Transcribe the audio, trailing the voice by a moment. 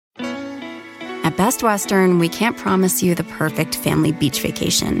At Best Western, we can't promise you the perfect family beach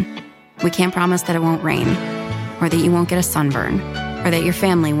vacation. We can't promise that it won't rain, or that you won't get a sunburn, or that your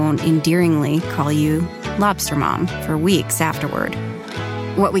family won't endearingly call you Lobster Mom for weeks afterward.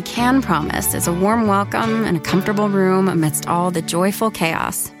 What we can promise is a warm welcome and a comfortable room amidst all the joyful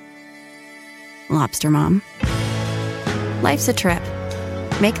chaos. Lobster Mom. Life's a trip.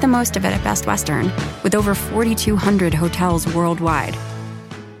 Make the most of it at Best Western, with over 4,200 hotels worldwide.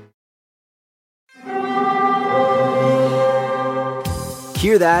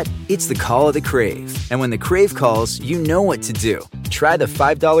 Hear that? It's the call of the Crave. And when the Crave calls, you know what to do. Try the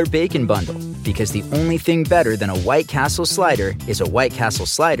 $5 Bacon Bundle, because the only thing better than a White Castle slider is a White Castle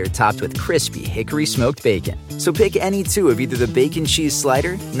slider topped with crispy hickory smoked bacon. So pick any two of either the Bacon Cheese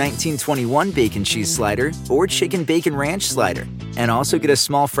Slider, 1921 Bacon Cheese Slider, or Chicken Bacon Ranch Slider. And also get a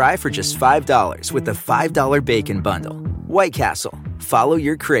small fry for just $5 with the $5 Bacon Bundle. White Castle. Follow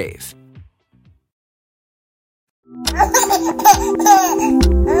your Crave.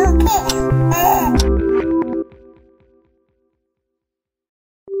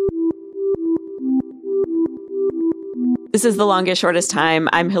 This is The Longest Shortest Time.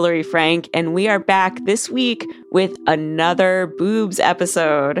 I'm Hillary Frank, and we are back this week with another Boobs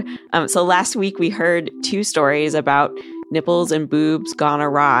episode. So last week we heard two stories about nipples and boobs gone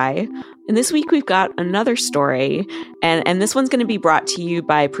awry. And this week we've got another story, and this one's going to be brought to you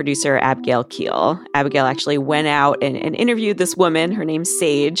by producer Abigail Keel. Abigail actually went out and interviewed this woman. Her name's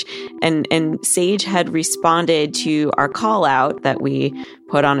Sage, and Sage had responded to our call out that we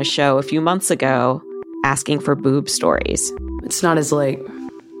put on a show a few months ago asking for boob stories. It's not as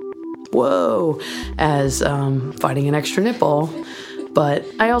whoa, as finding an extra nipple. But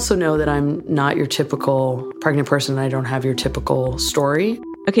I also know that I'm not your typical pregnant person. I don't have your typical story.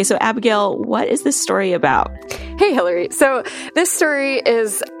 Okay, so Abigail, what is this story about? Hey, Hillary. So this story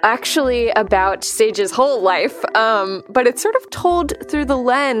is actually about Sage's whole life, but it's sort of told through the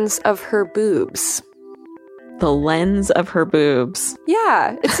lens of her boobs. The lens of her boobs.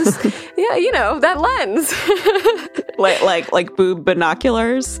 Yeah, it's just, that lens. like boob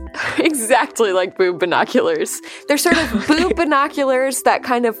binoculars? Exactly like boob binoculars. They're sort of boob binoculars that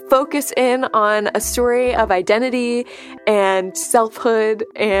kind of focus in on a story of identity and selfhood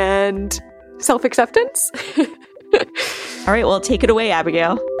and self-acceptance. All right, well, take it away,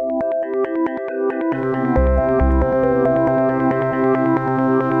 Abigail.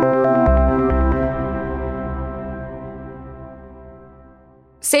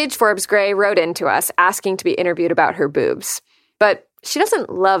 Sage Forbes Gray wrote into us asking to be interviewed about her boobs, but she doesn't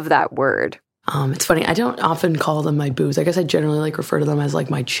love that word. It's funny. I don't often call them my boobs. I guess I generally refer to them as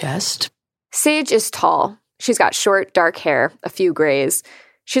my chest. Sage is tall. She's got short, dark hair, a few grays.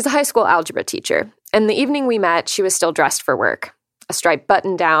 She's a high school algebra teacher. And the evening we met, she was still dressed for work. A striped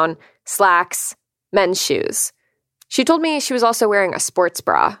button-down, slacks, men's shoes. She told me she was also wearing a sports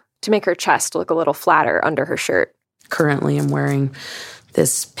bra to make her chest look a little flatter under her shirt. Currently, I'm wearing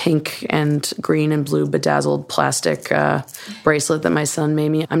this pink and green and blue bedazzled plastic bracelet that my son made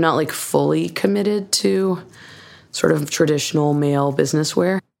me. I'm not fully committed to sort of traditional male business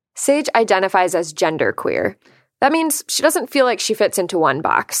wear. Sage identifies as genderqueer. That means she doesn't feel like she fits into one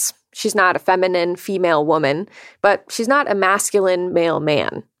box. She's not a feminine female woman, but she's not a masculine male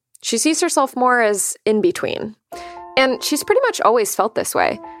man. She sees herself more as in between. And she's pretty much always felt this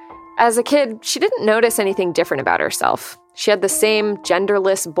way. As a kid, she didn't notice anything different about herself. She had the same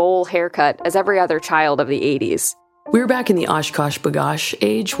genderless bowl haircut as every other child of the 80s. We were back in the Oshkosh Bagosh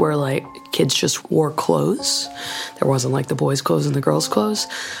age where kids just wore clothes. There wasn't the boys' clothes and the girls' clothes.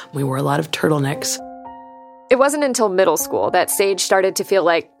 We wore a lot of turtlenecks. It wasn't until middle school that Sage started to feel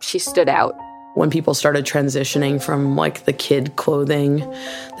like she stood out. When people started transitioning from the kid clothing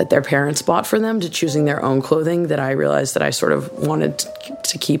that their parents bought for them to choosing their own clothing, that I realized that I sort of wanted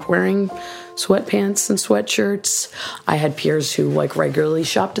to keep wearing sweatpants and sweatshirts. I had peers who regularly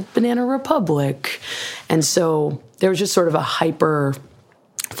shopped at Banana Republic. And so there was just sort of a hyper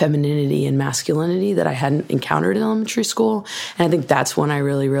femininity and masculinity that I hadn't encountered in elementary school. And I think that's when I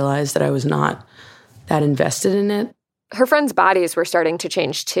really realized that I was not that invested in it. Her friends' bodies were starting to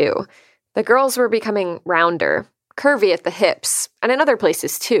change too. The girls were becoming rounder, curvy at the hips, and in other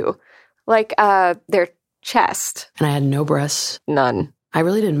places too. Their chest. And I had no breasts. None. I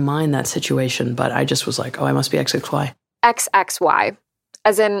really didn't mind that situation, but I just was I must be XXY. XXY.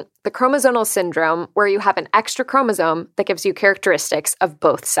 As in the chromosomal syndrome where you have an extra chromosome that gives you characteristics of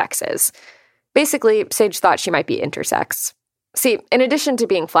both sexes. Basically, Sage thought she might be intersex. See, in addition to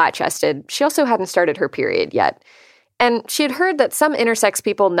being flat-chested, she also hadn't started her period yet. And she had heard that some intersex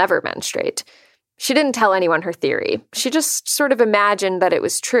people never menstruate. She didn't tell anyone her theory. She just sort of imagined that it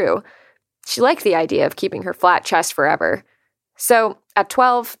was true. She liked the idea of keeping her flat chest forever. So at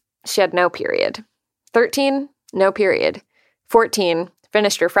 12, she had no period. 13, no period. 14,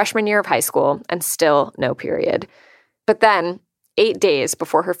 finished her freshman year of high school and still no period. But then, 8 days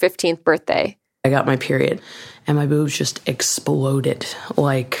before her 15th birthday, I got my period and my boobs just exploded.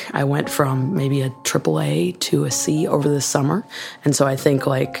 Like I went from maybe a AAA to a C over the summer. And so I think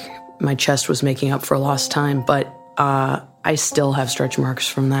like my chest was making up for lost time, but I still have stretch marks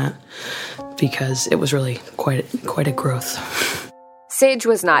from that because it was really quite a growth. Sage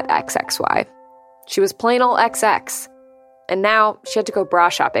was not XXY. She was plain old XX. And now she had to go bra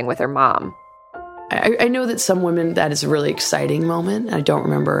shopping with her mom. I know that some women, that is a really exciting moment. I don't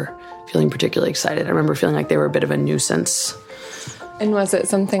remember feeling particularly excited. I remember feeling like they were a bit of a nuisance. And was it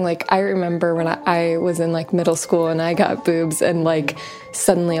something like, I remember when I was in like middle school and I got boobs and like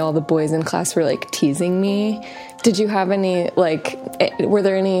suddenly all the boys in class were like teasing me. Did you have any, like, were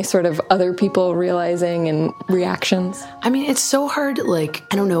there any sort of other people realizing and reactions? I mean, it's so hard, like,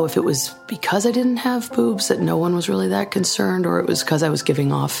 I don't know if it was because I didn't have boobs that no one was really that concerned, or it was because I was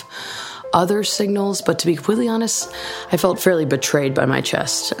giving off other signals. But to be completely honest, I felt fairly betrayed by my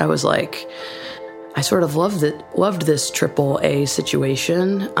chest. I was like, I sort of loved this AAA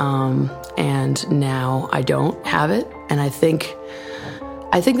situation, and now I don't have it. And I think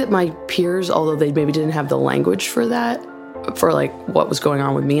that my peers, although they maybe didn't have the language for that, for like what was going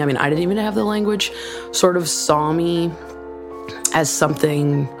on with me, I mean, I didn't even have the language, sort of saw me as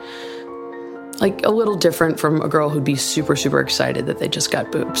something like a little different from a girl who'd be super, super excited that they just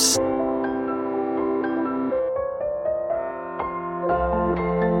got boobs.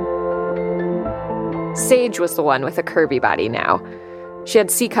 Sage was the one with a curvy body now. She had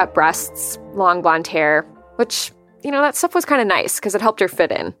C-cup breasts, long blonde hair, which, you know, that stuff was kind of nice because it helped her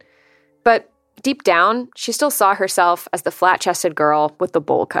fit in. But deep down, she still saw herself as the flat-chested girl with the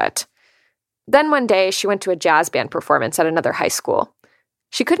bowl cut. Then one day, she went to a jazz band performance at another high school.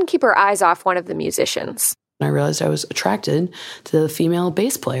 She couldn't keep her eyes off one of the musicians. I realized I was attracted to the female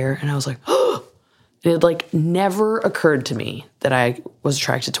bass player, and I was like, oh! It had like never occurred to me that I was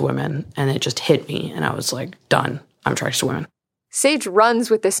attracted to women, and it just hit me, and I was like, done. I'm attracted to women. Sage runs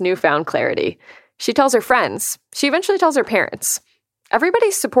with this newfound clarity. She tells her friends. She eventually tells her parents.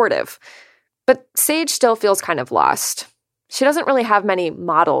 Everybody's supportive. But Sage still feels kind of lost. She doesn't really have many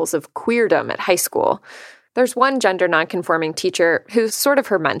models of queerdom at high school. There's one gender nonconforming teacher who's sort of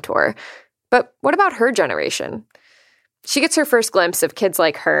her mentor. But what about her generation? She gets her first glimpse of kids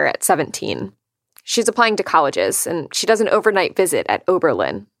like her at 17. She's applying to colleges, and she does an overnight visit at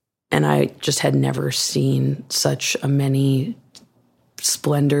Oberlin. And I just had never seen such a many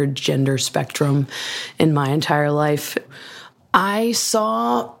splendored gender spectrum in my entire life. I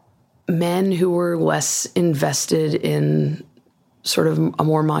saw men who were less invested in sort of a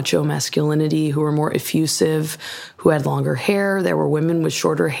more macho masculinity, who were more effusive, who had longer hair. There were women with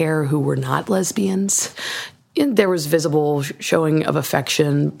shorter hair who were not lesbians. And there was visible showing of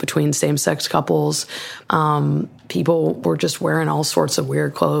affection between same-sex couples. People were just wearing all sorts of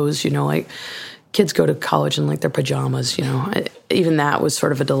weird clothes, you know, like kids go to college in like their pajamas, you know. Even that was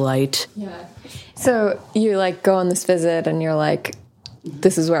sort of a delight. Yeah. So you like go on this visit and you're like,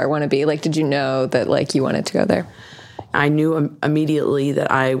 this is where I want to be. Like, did you know that like you wanted to go there? I knew immediately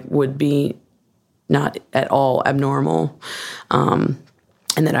that I would be not at all abnormal.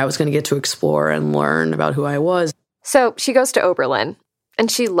 And that I was going to get to explore and learn about who I was. So she goes to Oberlin, and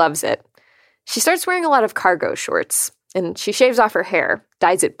she loves it. She starts wearing a lot of cargo shorts, and she shaves off her hair,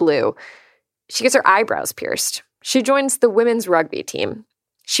 dyes it blue. She gets her eyebrows pierced. She joins the women's rugby team.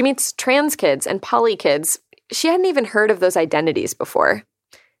 She meets trans kids and poly kids. She hadn't even heard of those identities before.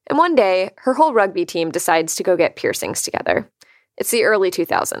 And one day, her whole rugby team decides to go get piercings together. It's the early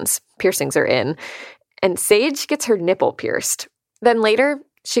 2000s. Piercings are in. And Sage gets her nipple pierced. Then later,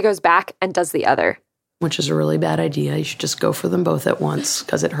 she goes back and does the other. Which is a really bad idea. You should just go for them both at once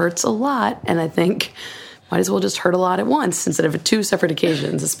because it hurts a lot. And I think might as well just hurt a lot at once instead of 2 separate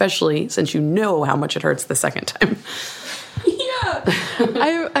occasions, especially since you know how much it hurts the second time. Yeah.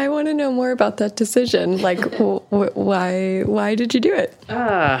 I want to know more about that decision. Like, why did you do it?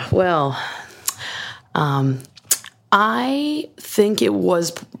 I think it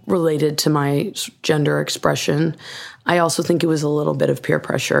was related to my gender expression. I also think it was a little bit of peer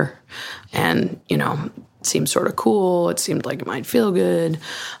pressure. And, you know, it seemed sort of cool. It seemed like it might feel good.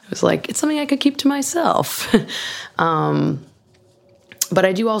 I was like, it's something I could keep to myself. But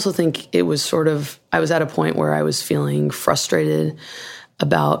I do also think it was sort of, I was at a point where I was feeling frustrated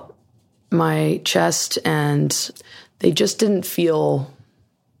about my chest, and they just didn't feel,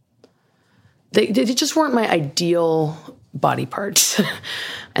 they just weren't my ideal body parts.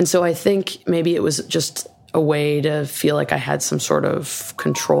 And so I think maybe it was just a way to feel like I had some sort of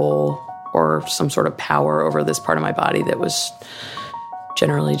control or some sort of power over this part of my body that was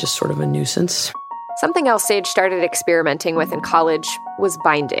generally just sort of a nuisance. Something else Sage started experimenting with in college was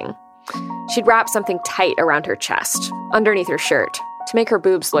binding. She'd wrap something tight around her chest, underneath her shirt, to make her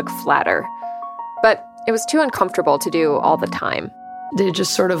boobs look flatter. But it was too uncomfortable to do all the time. They're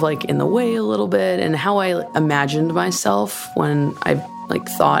just sort of like in the way a little bit, and how I imagined myself when I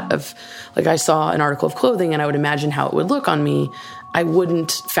thought of, I saw an article of clothing and I would imagine how it would look on me. I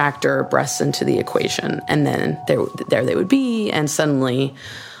wouldn't factor breasts into the equation. And then there they would be, and suddenly,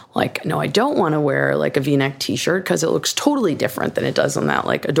 no, I don't want to wear a V-neck t-shirt because it looks totally different than it does on that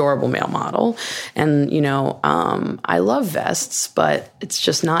adorable male model. And, I love vests, but it's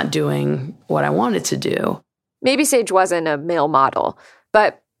just not doing what I want it to do. Maybe Sage wasn't a male model,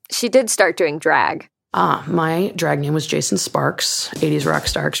 but she did start doing drag. My drag name was Jason Sparks, 80s rock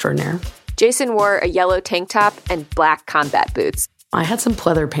star extraordinaire. Jason wore a yellow tank top and black combat boots. I had some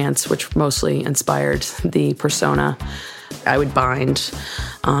pleather pants, which mostly inspired the persona. I would bind.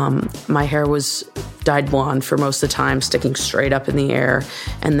 My hair was dyed blonde for most of the time, sticking straight up in the air.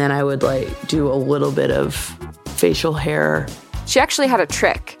 And then I would do a little bit of facial hair. She actually had a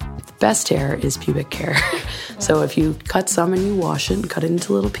trick. The best hair is pubic hair. So if you cut some and you wash it and cut it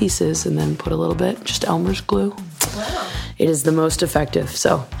into little pieces and then put a little bit, just Elmer's glue. Wow. It is the most effective.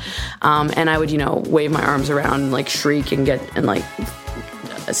 So, and I would, wave my arms around and shriek and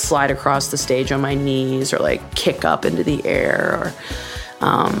slide across the stage on my knees or kick up into the air or,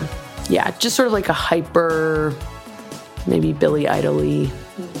 just sort of a hyper, maybe Billy Idol-y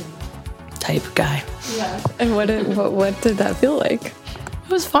type guy. Yeah. And what did that feel like? It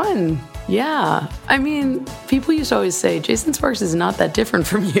was fun. Yeah. I mean, people used to always say, Jason Sparks is not that different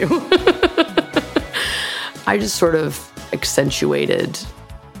from you. I just sort of accentuated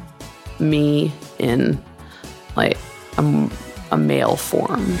me in a male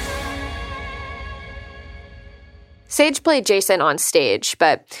form. Sage played Jason on stage,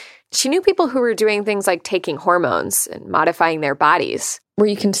 but she knew people who were doing things like taking hormones and modifying their bodies. Were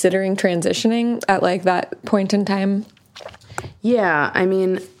you considering transitioning at that point in time? Yeah, I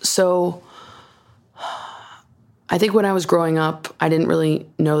mean, so I think when I was growing up, I didn't really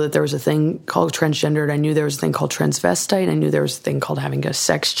know that there was a thing called transgendered. I knew there was a thing called transvestite. I knew there was a thing called having a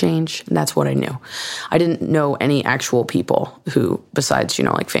sex change, and that's what I knew. I didn't know any actual people who, besides,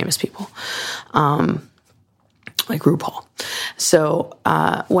 famous people, like RuPaul. So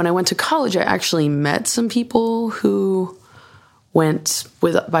when I went to college, I actually met some people who went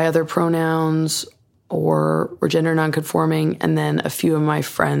by other pronouns or were gender nonconforming, and then a few of my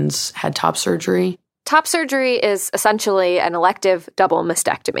friends had top surgery. Top surgery is essentially an elective double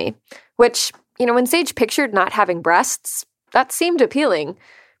mastectomy, which, when Sage pictured not having breasts, that seemed appealing,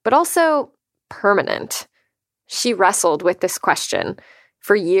 but also permanent. She wrestled with this question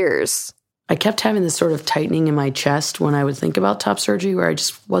for years. I kept having this sort of tightening in my chest when I would think about top surgery, where I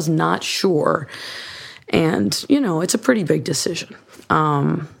just was not sure. And, it's a pretty big decision.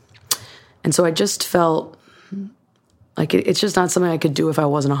 And so I just felt like it's just not something I could do if I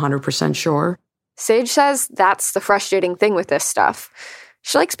wasn't 100% sure. Sage says that's the frustrating thing with this stuff.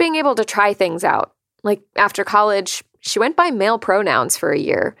 She likes being able to try things out. After college, she went by male pronouns for a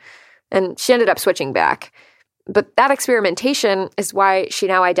year, and she ended up switching back. But that experimentation is why she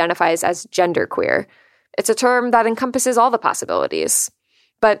now identifies as genderqueer. It's a term that encompasses all the possibilities.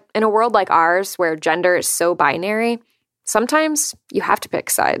 But in a world like ours, where gender is so binary, sometimes you have to pick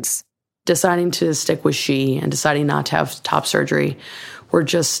sides. Deciding to stick with she and deciding not to have top surgery were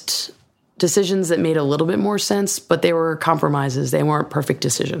just decisions that made a little bit more sense, but they were compromises. They weren't perfect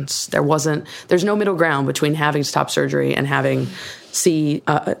decisions. There's no middle ground between having top surgery and having C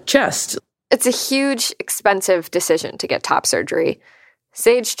chest. It's a huge, expensive decision to get top surgery.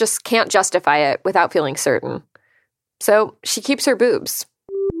 Sage just can't justify it without feeling certain. So she keeps her boobs.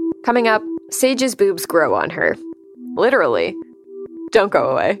 Coming up, Sage's boobs grow on her. Literally. Don't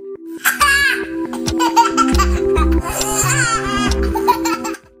go away.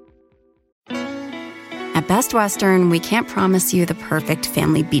 At Best Western, we can't promise you the perfect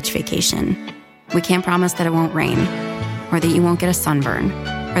family beach vacation. We can't promise that it won't rain, or that you won't get a sunburn,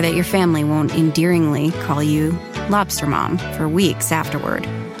 or that your family won't endearingly call you Lobster Mom for weeks afterward.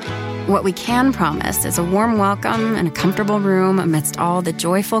 What we can promise is a warm welcome and a comfortable room amidst all the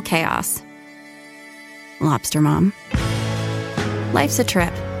joyful chaos. Lobster Mom. Life's a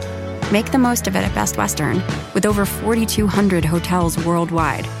trip. Make the most of it at Best Western, with over 4,200 hotels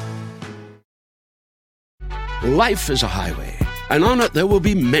worldwide. Life is a highway, and on it there will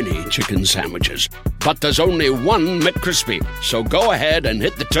be many chicken sandwiches. But there's only one McCrispy, so go ahead and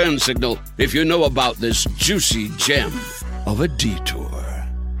hit the turn signal if you know about this juicy gem of a detour.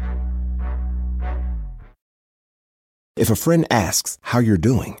 If a friend asks how you're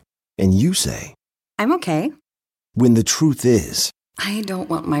doing, and you say, I'm okay. When the truth is, I don't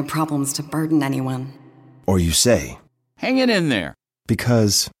want my problems to burden anyone. Or you say, hang it in there.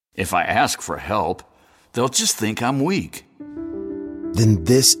 Because if I ask for help, they'll just think I'm weak. Then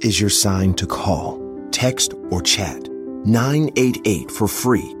this is your sign to call, text, or chat 988 for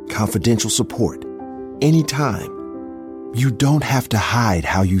free, confidential support. Anytime. You don't have to hide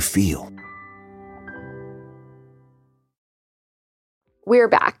how you feel. We're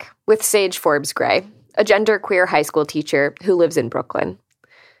back with Sage Forbes Gray, a genderqueer high school teacher who lives in Brooklyn.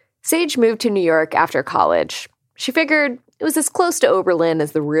 Sage moved to New York after college. She figured it was as close to Oberlin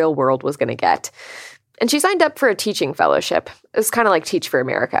as the real world was going to get. And she signed up for a teaching fellowship. It was kind of like Teach for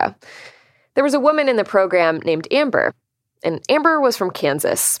America. There was a woman in the program named Amber, and Amber was from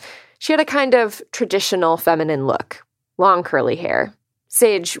Kansas. She had a kind of traditional feminine look, long curly hair.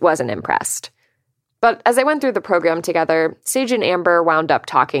 Sage wasn't impressed. But as I went through the program together, Sage and Amber wound up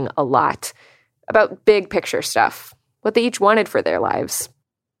talking a lot about big picture stuff, what they each wanted for their lives.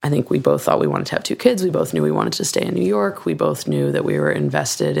 I think we both thought we wanted to have 2 kids. We both knew we wanted to stay in New York. We both knew that we were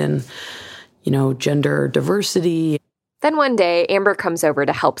invested in, gender diversity. Then one day, Amber comes over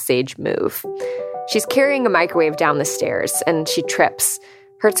to help Sage move. She's carrying a microwave down the stairs, and she trips,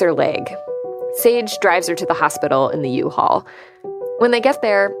 hurts her leg. Sage drives her to the hospital in the U-Haul. When they get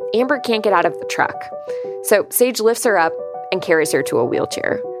there, Amber can't get out of the truck. So Sage lifts her up and carries her to a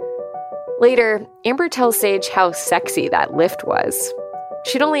wheelchair. Later, Amber tells Sage how sexy that lift was.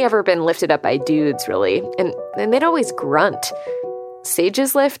 She'd only ever been lifted up by dudes, really, and they'd always grunt.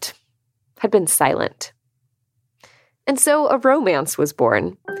 Sage's lift had been silent. And so a romance was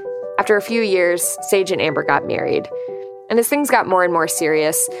born. After a few years, Sage and Amber got married. And as things got more and more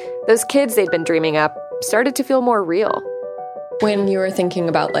serious, those kids they'd been dreaming up started to feel more real. When you were thinking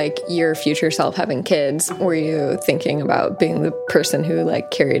about, your future self having kids, were you thinking about being the person who,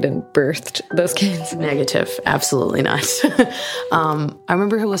 carried and birthed those kids? Negative. Absolutely not. I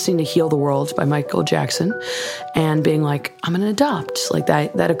remember listening to Heal the World by Michael Jackson and being like, I'm going to adopt.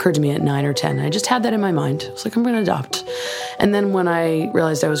 That occurred to me at 9 or 10. I just had that in my mind. I was like, I'm going to adopt. And then when I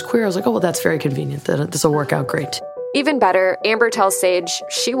realized I was queer, I was like, oh, well, that's very convenient. This will work out great. Even better, Amber tells Sage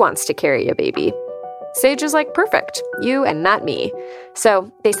she wants to carry a baby. Sage is like, perfect, you and not me. So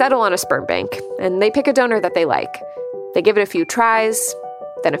they settle on a sperm bank, and they pick a donor that they like. They give it a few tries,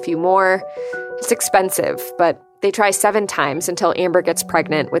 then a few more. It's expensive, but they try 7 times until Amber gets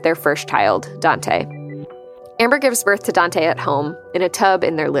pregnant with their first child, Dante. Amber gives birth to Dante at home, in a tub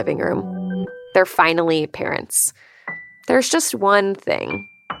in their living room. They're finally parents. There's just one thing.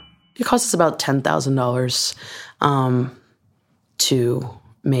 It cost us about $10,000 to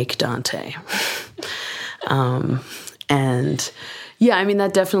make Dante. And yeah, I mean,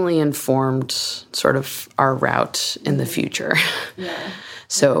 that definitely informed sort of our route in the future. Yeah.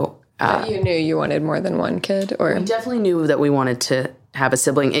 So you knew you wanted more than one kid, or? We definitely knew that we wanted to have a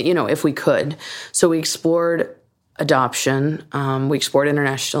sibling, if we could. So we explored adoption. We explored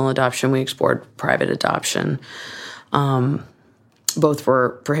international adoption. We explored private adoption. Both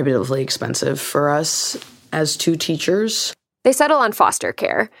were prohibitively expensive for us as 2 teachers. They settle on foster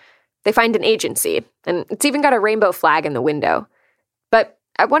care. They find an agency, and it's even got a rainbow flag in the window. But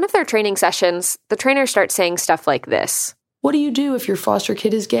at one of their training sessions, the trainer starts saying stuff like this. What do you do if your foster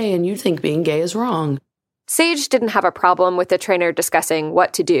kid is gay and you think being gay is wrong? Sage didn't have a problem with the trainer discussing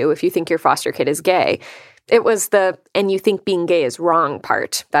what to do if you think your foster kid is gay. It was the, and you think being gay is wrong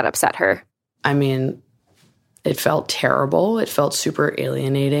part that upset her. I mean, it felt terrible. It felt super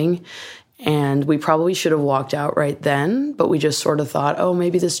alienating. And we probably should have walked out right then, but we just sort of thought, oh,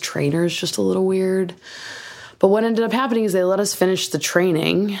 maybe this trainer is just a little weird. But what ended up happening is they let us finish the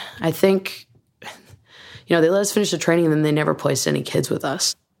training. I think, they let us finish the training and then they never placed any kids with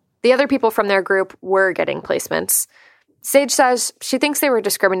us. The other people from their group were getting placements. Sage says she thinks they were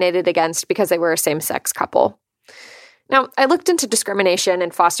discriminated against because they were a same-sex couple. Now, I looked into discrimination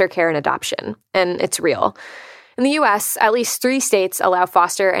in foster care and adoption, and it's real. In the U.S., at least 3 states allow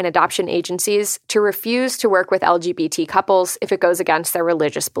foster and adoption agencies to refuse to work with LGBT couples if it goes against their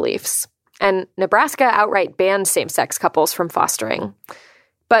religious beliefs. And Nebraska outright bans same-sex couples from fostering.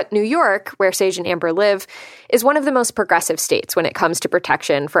 But New York, where Sage and Amber live, is one of the most progressive states when it comes to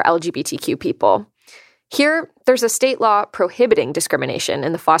protection for LGBTQ people. Here, there's a state law prohibiting discrimination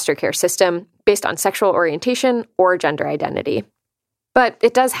in the foster care system based on sexual orientation or gender identity. But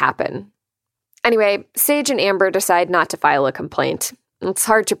it does happen. Anyway, Sage and Amber decide not to file a complaint. It's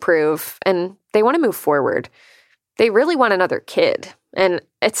hard to prove, and they want to move forward. They really want another kid, and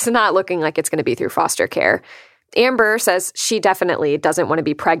it's not looking like it's going to be through foster care. Amber says she definitely doesn't want to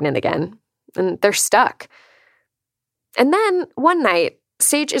be pregnant again, and they're stuck. And then, one night,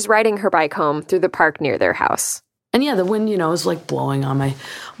 Sage is riding her bike home through the park near their house. And yeah, the wind, is like blowing on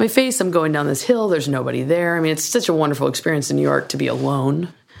my face. I'm going down this hill. There's nobody there. I mean, it's such a wonderful experience in New York to be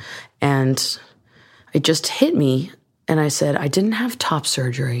alone. And it just hit me. And I said, I didn't have top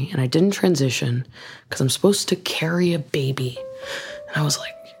surgery and I didn't transition because I'm supposed to carry a baby. And I was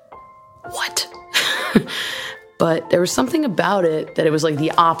like, what? But there was something about it that it was like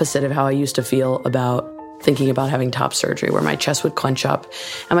the opposite of how I used to feel about thinking about having top surgery, where my chest would clench up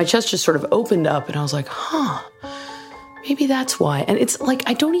and my chest just sort of opened up. And I was like, maybe that's why. And it's like,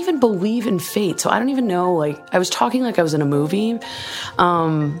 I don't even believe in fate. So I don't even know, like, I was talking like I was in a movie.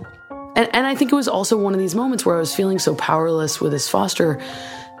 And I think it was also one of these moments where I was feeling so powerless with this foster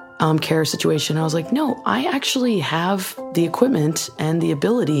care situation. I was like, no, I actually have the equipment and the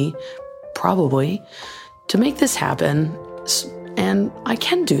ability, probably, to make this happen. And I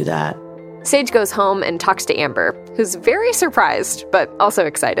can do that. Sage goes home and talks to Amber, who's very surprised, but also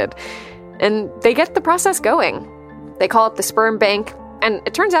excited. And they get the process going. They call up the sperm bank, and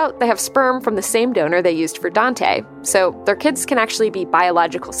it turns out they have sperm from the same donor they used for Dante, so their kids can actually be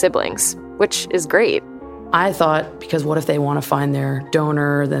biological siblings, which is great. I thought, because what if they want to find their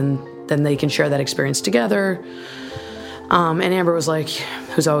donor, then they can share that experience together. And Amber was like,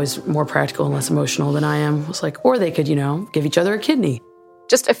 who's always more practical and less emotional than I am, was like, or they could, give each other a kidney.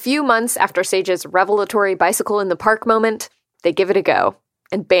 Just a few months after Sage's revelatory bicycle in the park moment, they give it a go.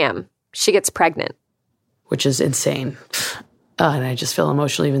 And bam, she gets pregnant. Which is insane. And I just feel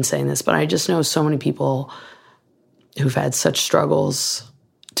emotional even saying this, but I just know so many people who've had such struggles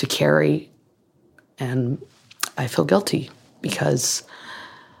to carry, and I feel guilty because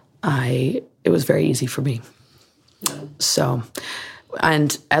it was very easy for me. So,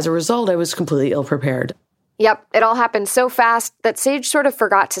 and as a result, I was completely ill-prepared. Yep, it all happened so fast that Sage sort of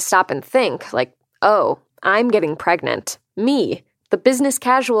forgot to stop and think, like, oh, I'm getting pregnant. Me, the business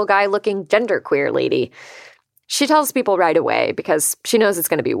casual guy looking genderqueer lady. She tells people right away because she knows it's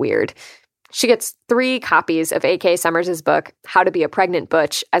going to be weird. She gets 3 copies of A.K. Summers' book, How to Be a Pregnant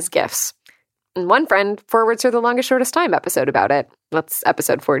Butch, as gifts. And one friend forwards her the Longest Shortest Time episode about it. That's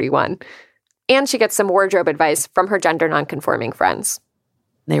episode 41. And she gets some wardrobe advice from her gender nonconforming friends.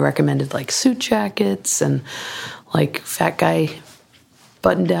 They recommended like suit jackets and like fat guy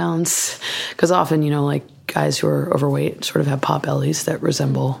button downs. Because often, like guys who are overweight sort of have pot bellies that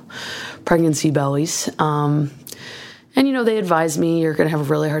resemble pregnancy bellies. And, they advised me you're going to have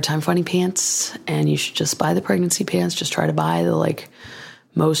a really hard time finding pants and you should just buy the pregnancy pants. Just try to buy the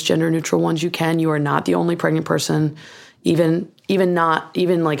most gender neutral ones you can. You are not the only pregnant person, even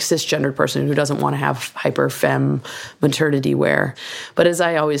like cisgendered person who doesn't want to have hyper femme maternity wear. But as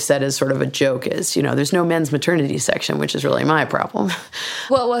I always said as sort of a joke is, there's no men's maternity section, which is really my problem.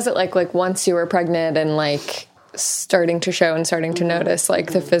 Well, was it like once you were pregnant and starting to show and starting to notice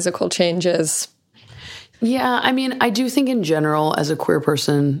the physical changes? Yeah, I mean, I do think in general, as a queer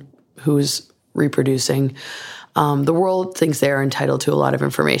person who's reproducing, the world thinks they are entitled to a lot of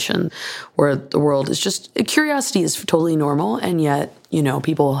information, where the world is just, curiosity is totally normal, and yet,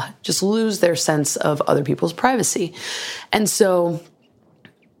 people just lose their sense of other people's privacy. And so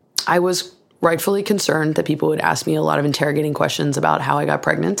I was rightfully concerned that people would ask me a lot of interrogating questions about how I got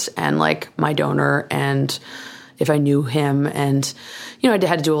pregnant and my donor and if I knew him. And, I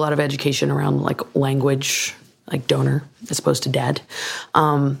had to do a lot of education around language, donor as opposed to dad.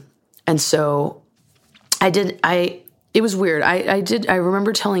 And so it was weird. I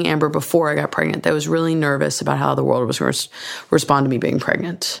remember telling Amber before I got pregnant that I was really nervous about how the world was going to respond to me being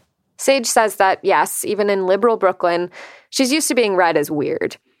pregnant. Sage says that, yes, even in liberal Brooklyn, she's used to being read as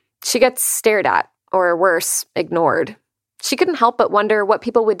weird. She gets stared at, or worse, ignored. She couldn't help but wonder what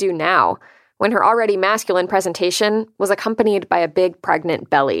people would do now, when her already masculine presentation was accompanied by a big pregnant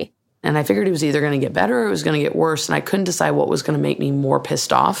belly. And I figured it was either going to get better or it was going to get worse, and I couldn't decide what was going to make me more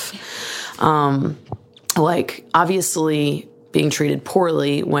pissed off. Obviously being treated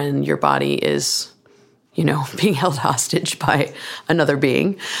poorly when your body is, being held hostage by another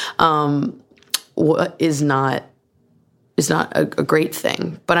being, is not a great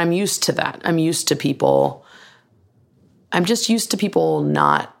thing. But I'm used to that. I'm just used to people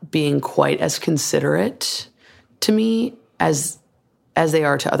not being quite as considerate to me as they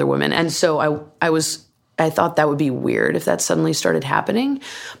are to other women. And so I thought that would be weird if that suddenly started happening.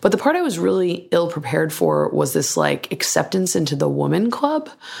 But the part I was really ill-prepared for was this acceptance into the woman club.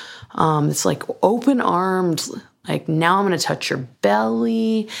 It's like open-armed, like, now I'm going to touch your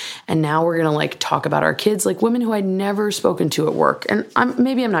belly, and now we're going to, like, talk about our kids, like women who I'd never spoken to at work. And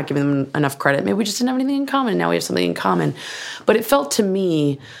maybe I'm not giving them enough credit. Maybe we just didn't have anything in common, and now we have something in common. But it felt to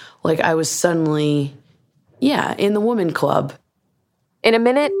me like I was suddenly, in the woman club. In a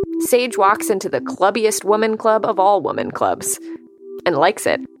minute, Sage walks into the clubbiest woman club of all woman clubs and likes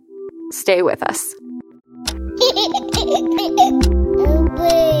it. Stay with us.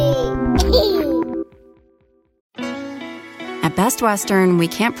 At Best Western, we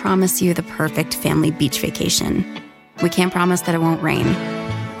can't promise you the perfect family beach vacation. We can't promise that it won't rain,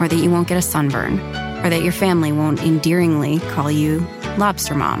 or that you won't get a sunburn, or that your family won't endearingly call you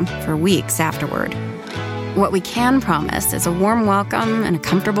Lobster Mom for weeks afterward. What we can promise is a warm welcome and a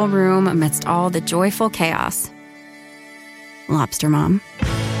comfortable room amidst all the joyful chaos. Lobster Mom.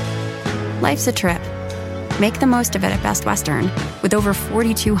 Life's a trip. Make the most of it at Best Western, with over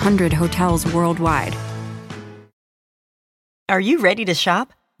 4,200 hotels worldwide. Are you ready to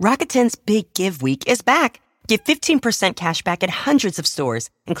shop? Rakuten's Big Give Week is back. Get 15% cash back at hundreds of stores,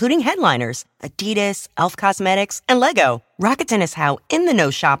 including headliners, Adidas, Elf Cosmetics, and Lego. Rakuten is how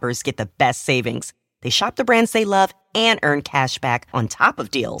in-the-know shoppers get the best savings. They shop the brands they love and earn cash back on top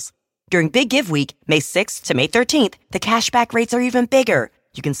of deals. During Big Give Week, May 6th to May 13th, the cash back rates are even bigger.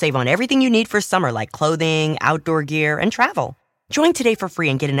 You can save on everything you need for summer, like clothing, outdoor gear, and travel. Join today for free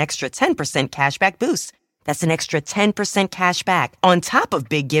and get an extra 10% cash back boost. That's an extra 10% cash back on top of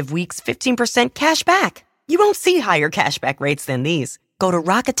Big Give Week's 15% cash back. You won't see higher cash back rates than these. Go to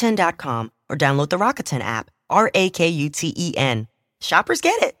Rakuten.com or download the Rakuten app, Rakuten. Shoppers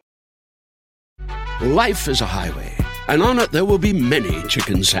get it. Life is a highway, and on it there will be many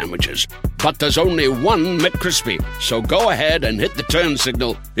chicken sandwiches. But there's only one McCrispy. So go ahead and hit the turn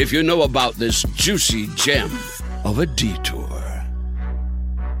signal if you know about this juicy gem of a detour.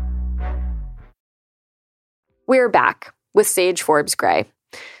 We're back with Sage Forbes Gray.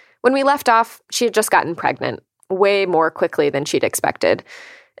 When we left off, she had just gotten pregnant, way more quickly than she'd expected.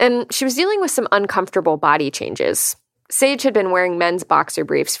 And she was dealing with some uncomfortable body changes. Sage had been wearing men's boxer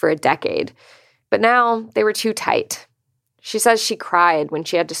briefs for a decade, but now they were too tight. She says she cried when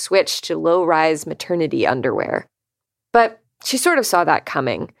she had to switch to low-rise maternity underwear. But she sort of saw that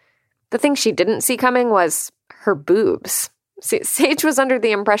coming. The thing she didn't see coming was her boobs. Sage was under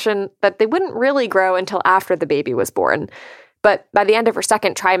the impression that they wouldn't really grow until after the baby was born. But by the end of her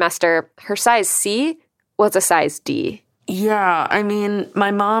second trimester, her size C was a size D. Yeah, I mean,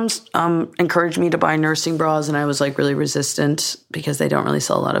 my mom's encouraged me to buy nursing bras, and I was, like, really resistant because they don't really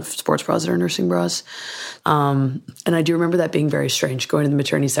sell a lot of sports bras that are nursing bras. And I do remember that being very strange, going to the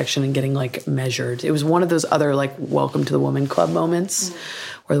maternity section and getting, like, measured. It was one of those other, like, welcome to the woman club moments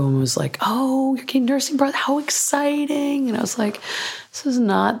where the woman was like, oh, you're getting nursing bras? How exciting. And I was like, this is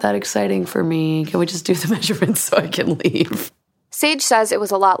not that exciting for me. Can we just do the measurements so I can leave? Sage says it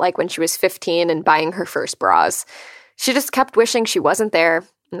was a lot like when she was 15 and buying her first bras. She just kept wishing she wasn't there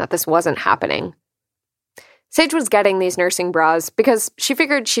and that this wasn't happening. Sage was getting these nursing bras because she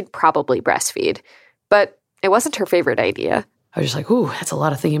figured she'd probably breastfeed, but it wasn't her favorite idea. I was just like, ooh, that's a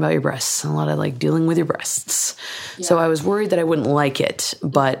lot of thinking about your breasts and a lot of, like, dealing with your breasts. Yeah. So I was worried that I wouldn't like it,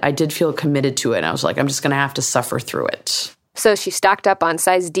 but I did feel committed to it. And I was like, I'm just going to have to suffer through it. So she stocked up on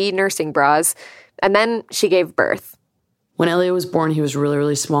size D nursing bras, and then she gave birth. When Elliot was born, he was really,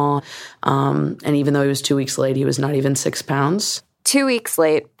 really small. And even though he was 2 weeks late, he was not even 6 pounds. 2 weeks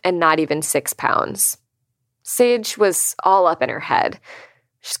late and not even 6 pounds. Sage was all up in her head.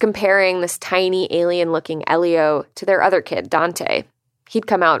 She's comparing this tiny alien-looking Elio to their other kid, Dante. He'd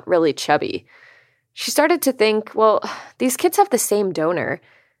come out really chubby. She started to think, well, these kids have the same donor.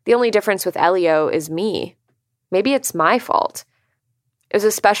 The only difference with Elio is me. Maybe it's my fault. It was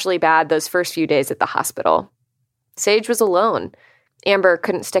especially bad those first few days at the hospital. Sage was alone. Amber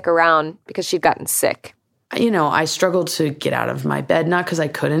couldn't stick around because she'd gotten sick. You know, I struggled to get out of my bed, not because I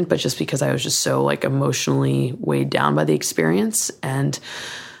couldn't, but just because I was just so, like, emotionally weighed down by the experience. And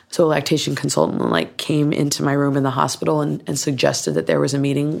so a lactation consultant, like, came into my room in the hospital and suggested that there was a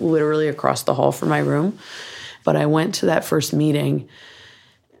meeting literally across the hall from my room. But I went to that first meeting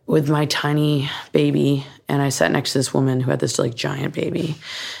with my tiny baby, and I sat next to this woman who had this, like, giant baby.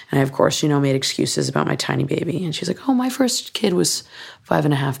 And I, of course, you know, made excuses about my tiny baby. And she's like, oh, my first kid was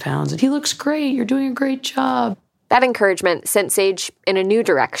 5.5 pounds, and he looks great. You're doing a great job. That encouragement sent Sage in a new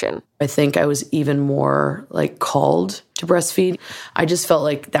direction. I think I was even more, like, called to breastfeed. I just felt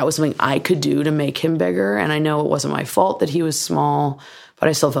like that was something I could do to make him bigger. And I know it wasn't my fault that he was small, but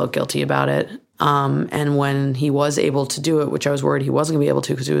I still felt guilty about it. And when he was able to do it, which I was worried he wasn't going to be able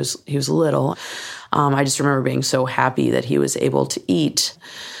to because he was little, I just remember being so happy that he was able to eat.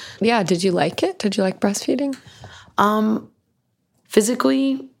 Yeah, did you like it? Did you like breastfeeding?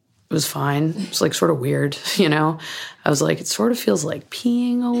 Physically, it was fine. It was like sort of weird, you know? I was like, it sort of feels like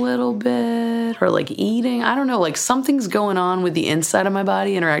peeing a little bit or like eating. I don't know, like something's going on with the inside of my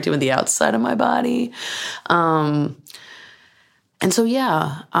body interacting with the outside of my body. And so,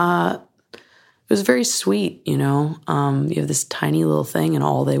 yeah, it was very sweet, you know? You have this tiny little thing and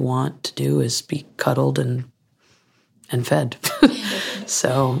all they want to do is be cuddled and fed.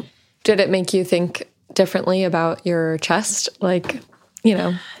 So. Did it make you think differently about your chest? Like, you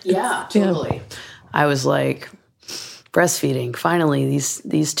know. Yeah, totally. Yeah. I was like, breastfeeding, finally,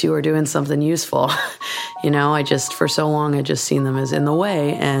 these two are doing something useful. You know, for so long, I just seen them as in the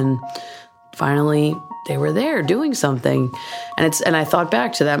way. And finally, they were there doing something. And I thought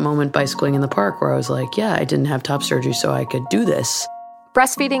back to that moment bicycling in the park where I was like, yeah, I didn't have top surgery, so I could do this.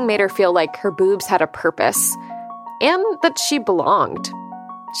 Breastfeeding made her feel like her boobs had a purpose and that she belonged.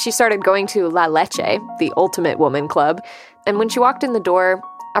 She started going to La Leche, the ultimate woman club, and when she walked in the door,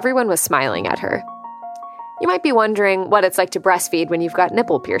 everyone was smiling at her. You might be wondering what it's like to breastfeed when you've got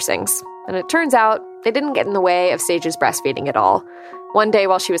nipple piercings, and it turns out they didn't get in the way of Sage's breastfeeding at all. One day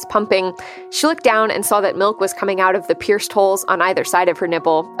while she was pumping, she looked down and saw that milk was coming out of the pierced holes on either side of her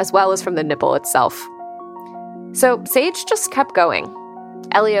nipple, as well as from the nipple itself. So Sage just kept going.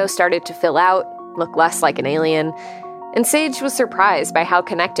 Elio started to fill out, look less like an alien, and Sage was surprised by how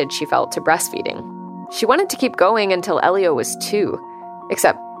connected she felt to breastfeeding. She wanted to keep going until Elio was 2.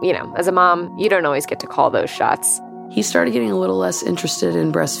 Except, you know, as a mom, you don't always get to call those shots. He started getting a little less interested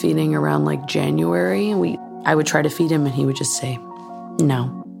in breastfeeding around like January. I would try to feed him and he would just say,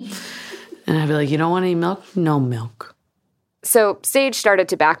 no. And I'd be like, you don't want any milk? No milk. So Sage started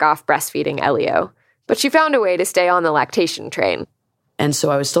to back off breastfeeding Elio, but she found a way to stay on the lactation train. And so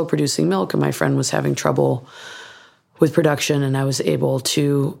I was still producing milk and my friend was having trouble with production, and I was able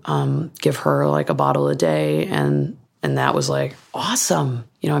to give her like a bottle a day, and that was like awesome.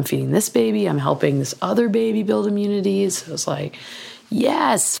 You know, I'm feeding this baby, I'm helping this other baby build immunity. So it was like,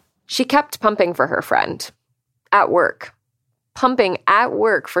 yes. She kept pumping for her friend at work, pumping at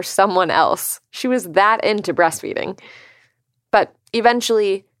work for someone else. She was that into breastfeeding. But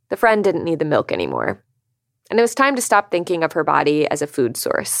eventually, the friend didn't need the milk anymore, and it was time to stop thinking of her body as a food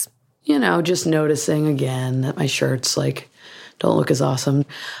source. You know, just noticing again that my shirts, like, don't look as awesome.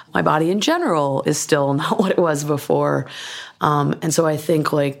 My body in general is still not what it was before. And so I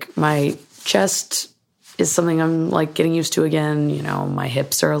think, like, my chest is something I'm, like, getting used to again. You know, my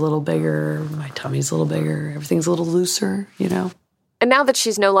hips are a little bigger. My tummy's a little bigger. Everything's a little looser, you know. And now that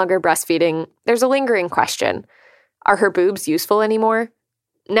she's no longer breastfeeding, there's a lingering question. Are her boobs useful anymore?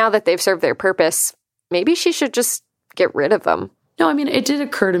 Now that they've served their purpose, maybe she should just get rid of them. No, I mean, it did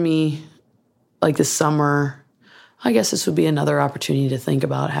occur to me, like this summer, I guess this would be another opportunity to think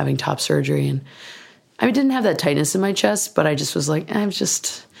about having top surgery. And I didn't have that tightness in my chest, but I just was like,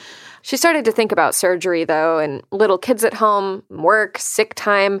 She started to think about surgery, though, and little kids at home, work, sick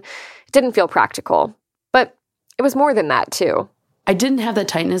time. It didn't feel practical. But it was more than that, too. I didn't have that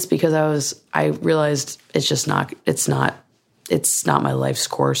tightness because I realized it's not my life's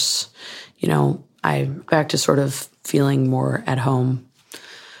course. You know, I'm back to sort of feeling more at home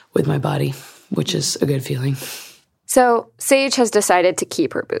with my body, which is a good feeling. So Sage has decided to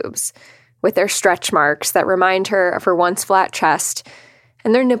keep her boobs, with their stretch marks that remind her of her once flat chest,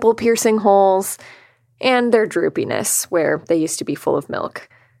 and their nipple piercing holes, and their droopiness, where they used to be full of milk.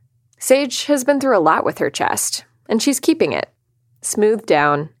 Sage has been through a lot with her chest, and she's keeping it, smoothed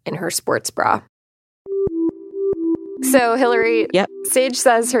down in her sports bra. So, Hillary, Yep. Sage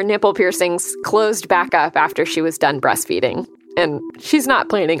says her nipple piercings closed back up after she was done breastfeeding, and she's not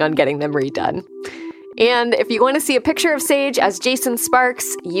planning on getting them redone. And if you want to see a picture of Sage as Jason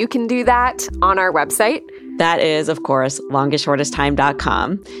Sparks, you can do that on our website. That is, of course,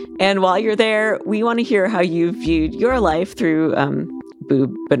 longestshortesttime.com. And while you're there, we want to hear how you viewed your life through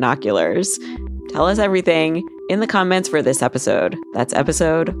boob binoculars. Tell us everything in the comments for this episode. That's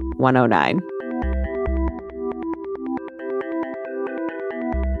episode 109.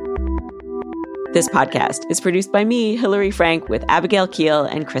 This podcast is produced by me, Hillary Frank, with Abigail Keel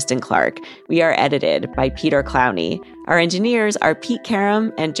and Kristen Clark. We are edited by Peter Clowney. Our engineers are Pete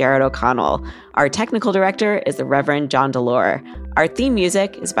Karam and Jared O'Connell. Our technical director is the Reverend John Delore. Our theme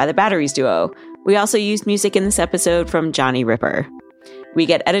music is by the Batteries Duo. We also used music in this episode from Johnny Ripper. We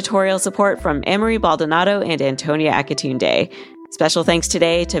get editorial support from Amory Baldonado and Antonia Akatunde. Special thanks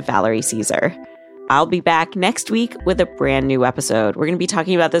today to Valerie Caesar. I'll be back next week with a brand new episode. We're going to be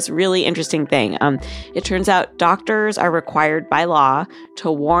talking about this really interesting thing. It turns out doctors are required by law to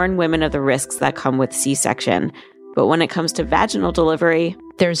warn women of the risks that come with C-section. But when it comes to vaginal delivery,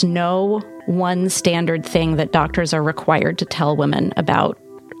 There's no one standard thing that doctors are required to tell women about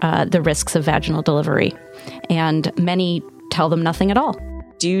the risks of vaginal delivery. And many tell them nothing at all.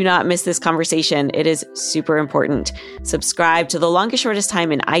 Do not miss this conversation. It is super important. Subscribe to The Longest Shortest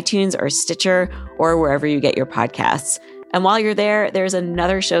Time in iTunes or Stitcher or wherever you get your podcasts. And while you're there, there's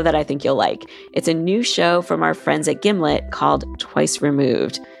another show that I think you'll like. It's a new show from our friends at Gimlet called Twice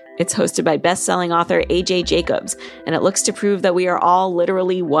Removed. It's hosted by best-selling author A.J. Jacobs, and it looks to prove that we are all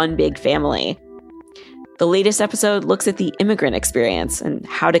literally one big family. The latest episode looks at the immigrant experience and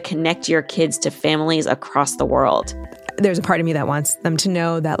how to connect your kids to families across the world. There's a part of me that wants them to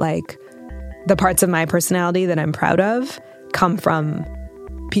know that, like, the parts of my personality that I'm proud of come from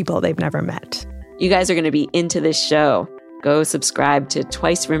people they've never met. You guys are going to be into this show. Go subscribe to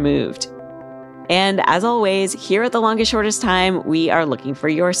Twice Removed. And as always, here at The Longest Shortest Time, we are looking for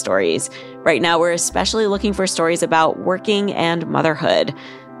your stories. Right now, we're especially looking for stories about working and motherhood.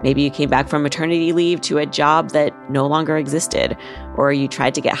 Maybe you came back from maternity leave to a job that no longer existed, or you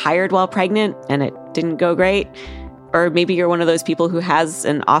tried to get hired while pregnant and it didn't go great, or maybe you're one of those people who has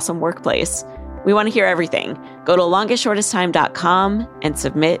an awesome workplace. We want to hear everything. Go to longestshortesttime.com and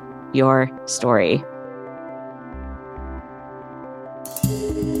submit your story.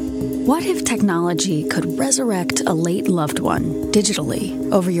 What if technology could resurrect a late loved one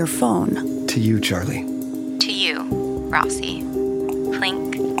digitally over your phone? To you, Charlie. To you, Rossi.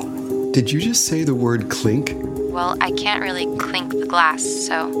 Clink. Did you just say the word clink? Well, I can't really clink the glass,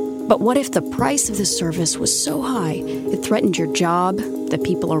 so... But what if the price of the service was so high it threatened your job, the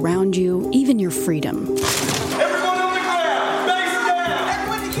people around you, even your freedom?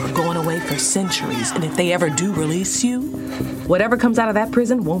 You're going away for centuries, and if they ever do release you, whatever comes out of that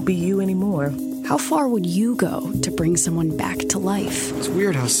prison won't be you anymore. How far would you go to bring someone back to life? It's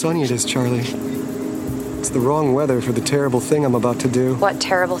weird how sunny it is, Charlie. It's the wrong weather for the terrible thing I'm about to do. What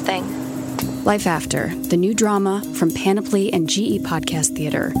terrible thing? Life After, the new drama from Panoply and GE Podcast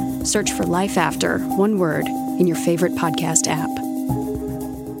Theater. Search for Life After, one word, in your favorite podcast app.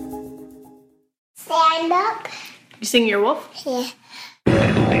 Stand up. You sing your wolf? Yeah.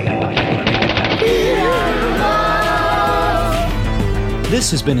 This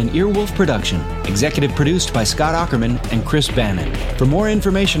has been an Earwolf production, executive produced by Scott Aukerman and Chris Bannon. For more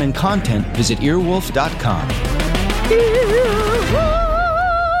information and content, visit earwolf.com.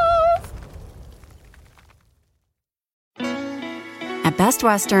 At Best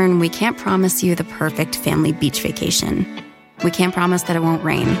Western, we can't promise you the perfect family beach vacation. We can't promise that it won't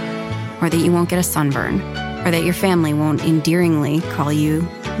rain, or that you won't get a sunburn, or that your family won't endearingly call you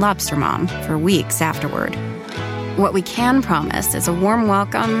Lobster Mom for weeks afterward. What we can promise is a warm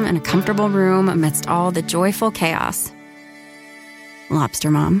welcome and a comfortable room amidst all the joyful chaos. Lobster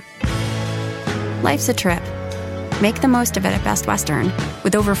Mom. Life's a trip. Make the most of it at Best Western,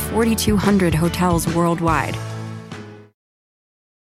 with over 4,200 hotels worldwide.